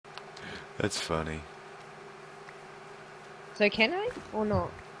That's funny. So can I or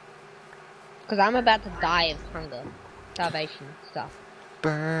not? Because I'm about to die of hunger, starvation, stuff.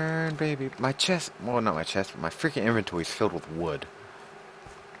 Burn, baby. My chest. Well, not my chest, but my freaking inventory is filled with wood.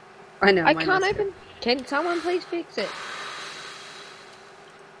 I know. I can't open. Can someone please fix it?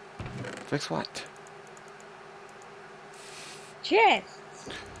 Fix what? Chests.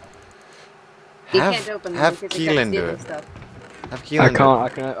 You can't open them have because they kept Keelan do stealing it. stuff. Have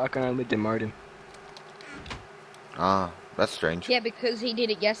Keelan do it. I can only demote him. Ah, that's strange. Yeah, because he did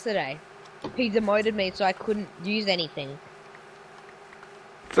it yesterday. He demoted me, so I couldn't use anything.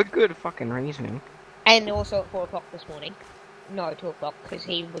 For good fucking reason. And also at 4 o'clock this morning. No, 2 o'clock, because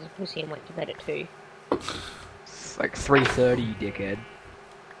he was a pussy and went to bed at 2. It's like 3:30, you dickhead.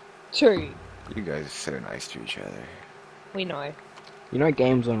 2. You guys are so nice to each other. We know. You know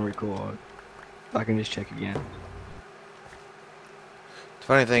game's on record. I can just check again. The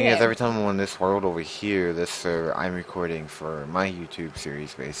funny thing is, Yeah. every time I'm on this world over here, this server, I'm recording for my YouTube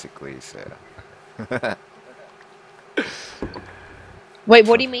series, basically, so... Wait,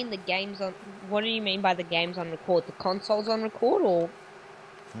 what do you mean the game's on... What do you mean by the game's on record? The console's on record, or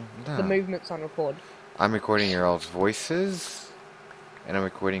No. the movement's on record? I'm recording your all's voices, and I'm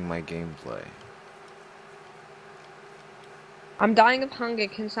recording my gameplay. I'm dying of hunger.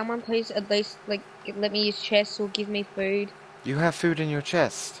 Can someone please at least, like, let me use chests or give me food? You have food in your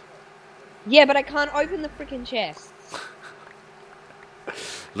chest. Yeah, but I can't open the freaking chests.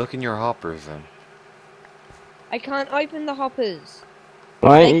 Look in your hoppers, then. I can't open the hoppers.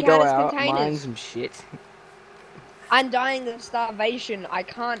 Why don't They you go count as out, containers. mine some shit? I'm dying of starvation. I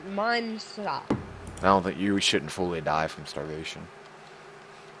can't mine stuff. I don't think you shouldn't fully die from starvation.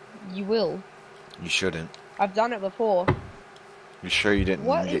 You will. You shouldn't. I've done it before. You sure you didn't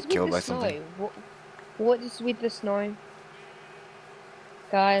What is get with killed the by snow? something? What is with the snow?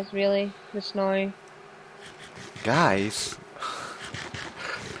 Guys, really? The snow? Guys?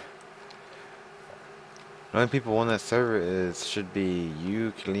 The only people on that server should be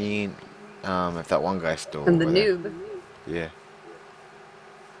you, Clean, if that one guy's still And the over there. noob. Yeah.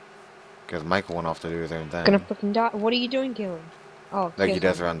 Because Michael went off to do his own thing. Gonna fucking die. What are you doing, Gillen? Oh, Like he kill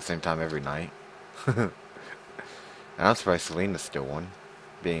does someone. around the same time every night. And I'm surprised Selena's still on,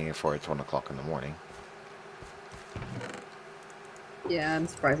 being before it's 1 o'clock in the morning. Yeah, I'm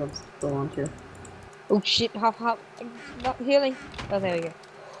surprised I'm still on too. Oh shit, hop. Not healing. Oh, there we go.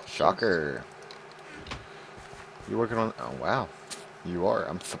 Shocker. You working on... Oh, wow. You are.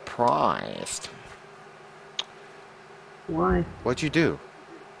 I'm surprised. Why? What'd you do?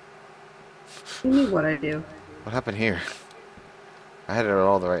 What do you mean what I do? What happened here? I had it at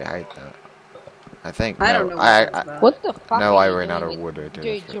all the right height, though. I think. I no, don't know what that's about. What the fuck? No, are I you ran out doing of with- wood right there,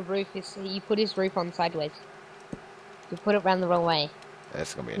 Dude, that's your roof is. You put his roof on sideways. You put it round the wrong way.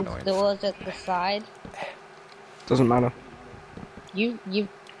 That's gonna be His annoying. doors at the side. Doesn't matter. You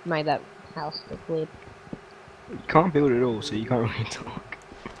made that house look weird. You can't build it all, so you can't really talk.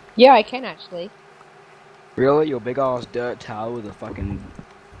 Yeah, I can actually. Really? Your big ass dirt tower with a fucking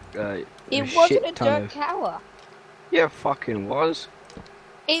It a wasn't shit a ton dirt of... tower. Yeah, fucking was.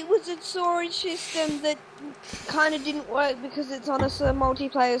 It was a storage system that kind of didn't work because it's on a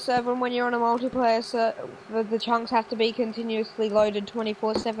multiplayer server, and when you're on a multiplayer server, the chunks have to be continuously loaded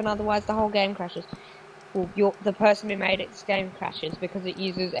 24/7, otherwise the whole game crashes. Well, the person who made its game crashes because it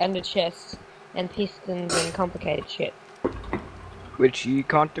uses ender chests and pistons and complicated shit. Which you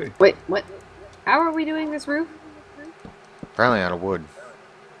can't do. Wait, what? How are we doing this roof? Apparently out of wood.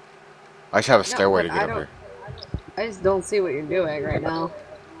 I should have a No, stairway but to get I up don't- here. I just don't see what you're doing right now.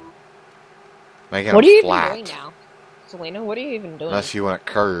 Make it What are you flat. even doing now? Selena, what are you even doing? Unless you want it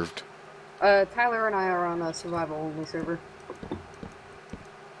curved. Tyler and I are on a survival only server.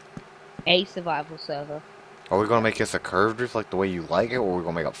 A survival server. Are we gonna make this a curved roof like the way you like it, or are we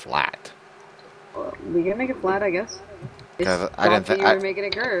gonna make it flat? We can make it flat, I guess. It's 'Cause I didn't dodgy thi- I- or making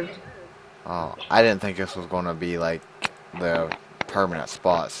it curved. Oh, I didn't think this was gonna be like the permanent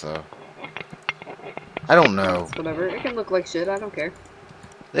spot, so... I don't know. It's whatever. It can look like shit. I don't care.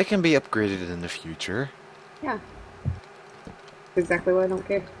 They can be upgraded in the future. Yeah. Exactly why I don't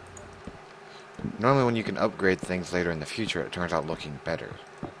care. Normally when you can upgrade things later in the future, it turns out looking better.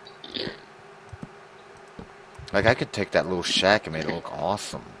 Like, I could take that little shack and make it look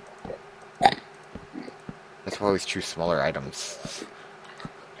awesome. That's why I always choose smaller items.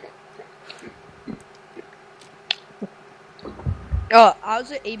 Oh, I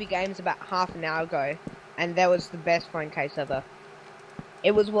was at EB Games about half an hour ago, and that was the best phone case ever.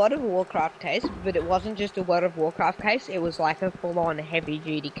 It was World of Warcraft case, but it wasn't just a World of Warcraft case, it was like a full-on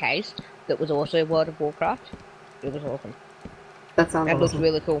heavy-duty case that was also World of Warcraft. It was awesome. That sounds That looked awesome.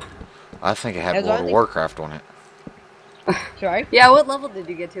 really cool. I think it had There's World of only- Warcraft on it. Sorry? Yeah, what level did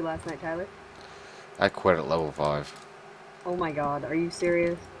you get to last night, Tyler? I quit at level 5. Oh my god, are you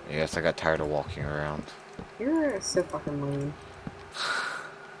serious? Yes, I got tired of walking around. You're so fucking lame.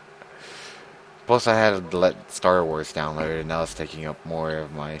 Plus, I had to let Star Wars download, and now it's taking up more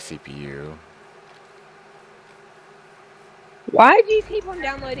of my CPU. Why do you keep on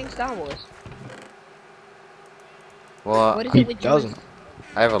downloading Star Wars? Well, What is He it with doesn't.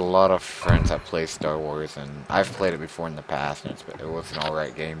 I have a lot of friends that play Star Wars, and I've played it before in the past, and it was an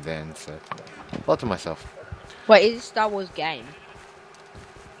alright game then, so... Thought to myself, Wait, is it Star Wars game?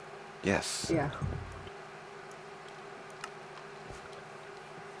 yes. Yeah.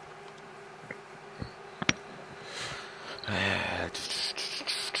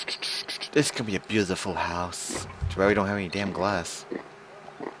 This could be a beautiful house. Too bad we don't have any damn glass.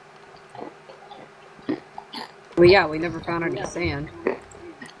 Well, yeah, we never found any sand.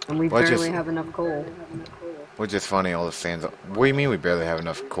 And we Well, barely just- have enough coal. Which is funny, all the sands... What do you mean we barely have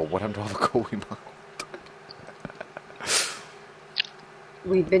enough coal? What happened to all the coal we mined?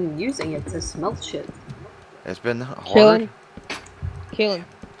 We've been using it to smelt shit. It's been hard. Killing. Killing.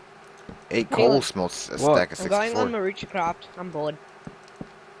 8 Hey, coal look. smelts a What? stack of I'm going 64. on Marucci Craft. I'm bored.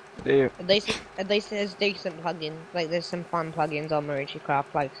 Yeah. At least there's decent plugins. Like, there's some fun plugins on Marucci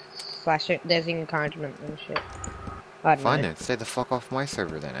Craft. Like, there's encouragement and shit. I don't Fine know. then, stay the fuck off my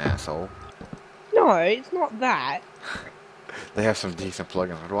server then, asshole. No, it's not that. They have some decent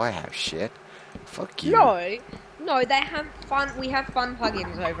plugins. What do I have? Shit. Fuck you. No, they have fun. We have fun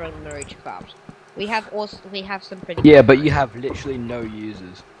plugins over on Marucci Craft. We have some pretty. Yeah, but you have literally no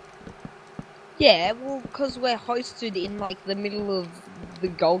users. Yeah, well, because we're hosted in like the middle of the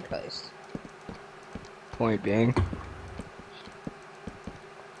Gold Coast. Point being.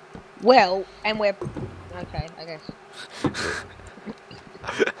 Well, and we're okay, I guess.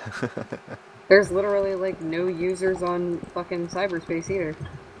 There's literally, like, no users on fucking cyberspace either.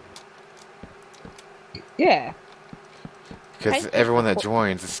 Yeah. Because Okay. everyone that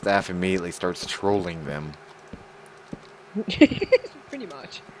joins, the staff immediately starts trolling them. Pretty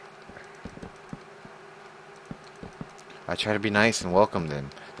much. I try to be nice and welcome them.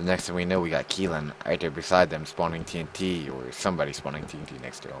 The next thing we know, we got Keelan right there beside them spawning TNT, or somebody spawning TNT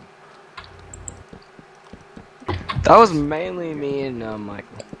next to him. That was mainly me and Michael.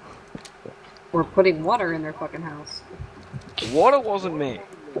 We're putting water in their fucking house. Water wasn't me.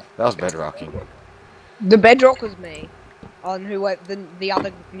 That was bedrocking. The bedrock was me. On the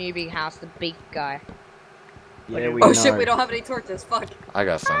other newbie house, the big guy. Yeah, we Oh know. shit, we don't have any torches, fuck. I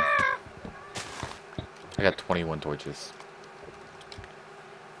got some. I got 21 torches.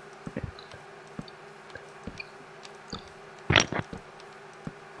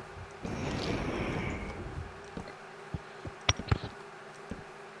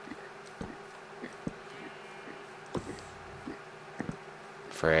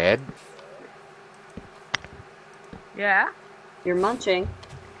 Fred? Yeah. You're munching.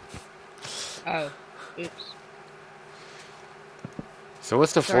 Oh. Oops. So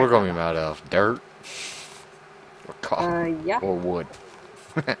what's the floor going to be made of? Dirt? Or copper? Yeah. Or wood?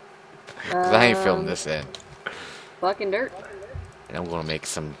 'Cause I ain't filling this in. Fucking dirt. And I'm going to make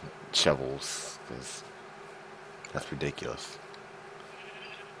some shovels. Because that's ridiculous.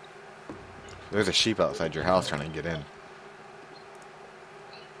 There's a sheep outside your house trying to get in.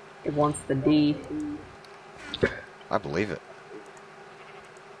 It wants the D. I believe it.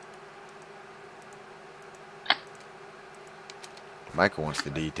 Michael wants the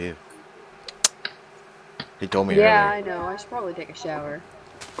D too. He told me Yeah, I earlier. know. I should probably take a shower.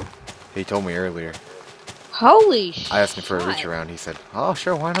 He told me earlier. Holy shit. I asked him for a reach around. He said, "Oh,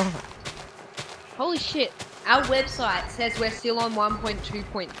 sure, why not?" Holy shit. Our website says we're still on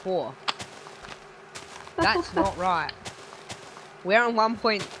 1.2.4. That's not right. We're on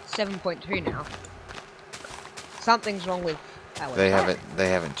 1.7.2 now. Something's wrong with our website. They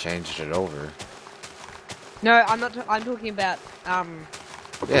haven't changed it over. No, I'm not. I'm talking about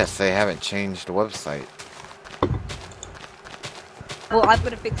Yes, they haven't changed the website. Well, I've got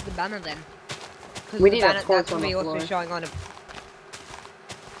to fix the banner then. Because We the need a banner torch that's on gonna the be also floor. showing on a.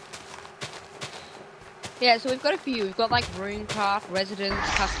 Yeah, so we've got a few. We've got like Runecraft, Residents,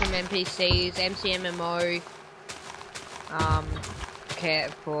 Custom NPCs, MCMMO, Care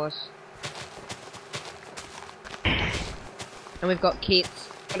of course, and we've got kits,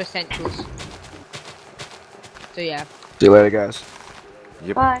 got essentials. So yeah. See you later, guys.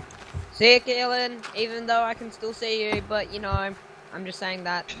 Yep. Bye. See you, Keelan. Even though I can still see you, but you know, I'm just saying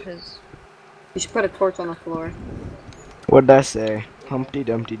that because. You should put a torch on the floor. What did I say? Humpty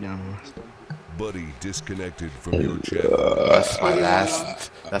Dumpty Dum. buddy disconnected from your channel. That's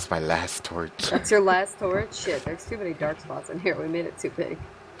my last torch. That's your last torch? Shit, there's too many dark spots in here. We made it too big.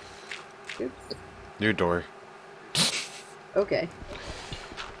 Oops. New door. Okay.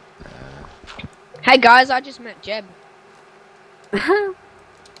 Hey guys, I just met Jeb.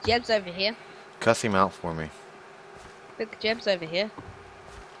 Jeb's over here. Cuss him out for me. Look, Jeb's over here.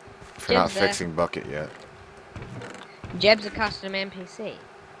 If you're not Jeb's there. fixing Bucket yet. Jeb's a custom NPC.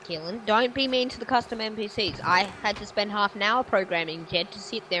 Keelan, don't be mean to the custom NPCs. I had to spend half an hour programming Jed to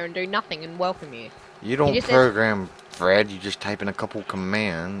sit there and do nothing and welcome you. You don't just program Fred, you just type in a couple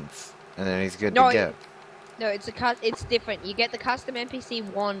commands, and then he's good to go. No, it's different. You get the custom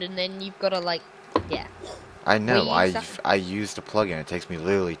NPC wand, and then you've got to yeah. I know, Well, I used the plugin, it takes me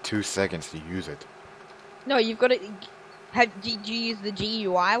literally 2 seconds to use it. No, you've got to. Did you use the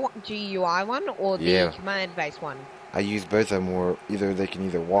GUI one or the command-based one? I use both of them where they can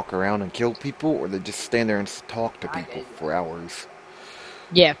either walk around and kill people, or they just stand there and talk to people for hours.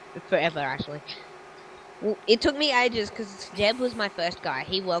 Yeah, forever actually. Well, it took me ages because Jeb was my first guy.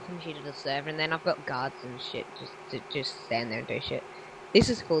 He welcomes you to the server, and then I've got guards and shit just stand there and do shit. This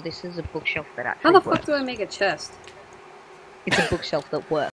is cool. This is a bookshelf that actually How the works. fuck do I make a chest? It's a bookshelf that works.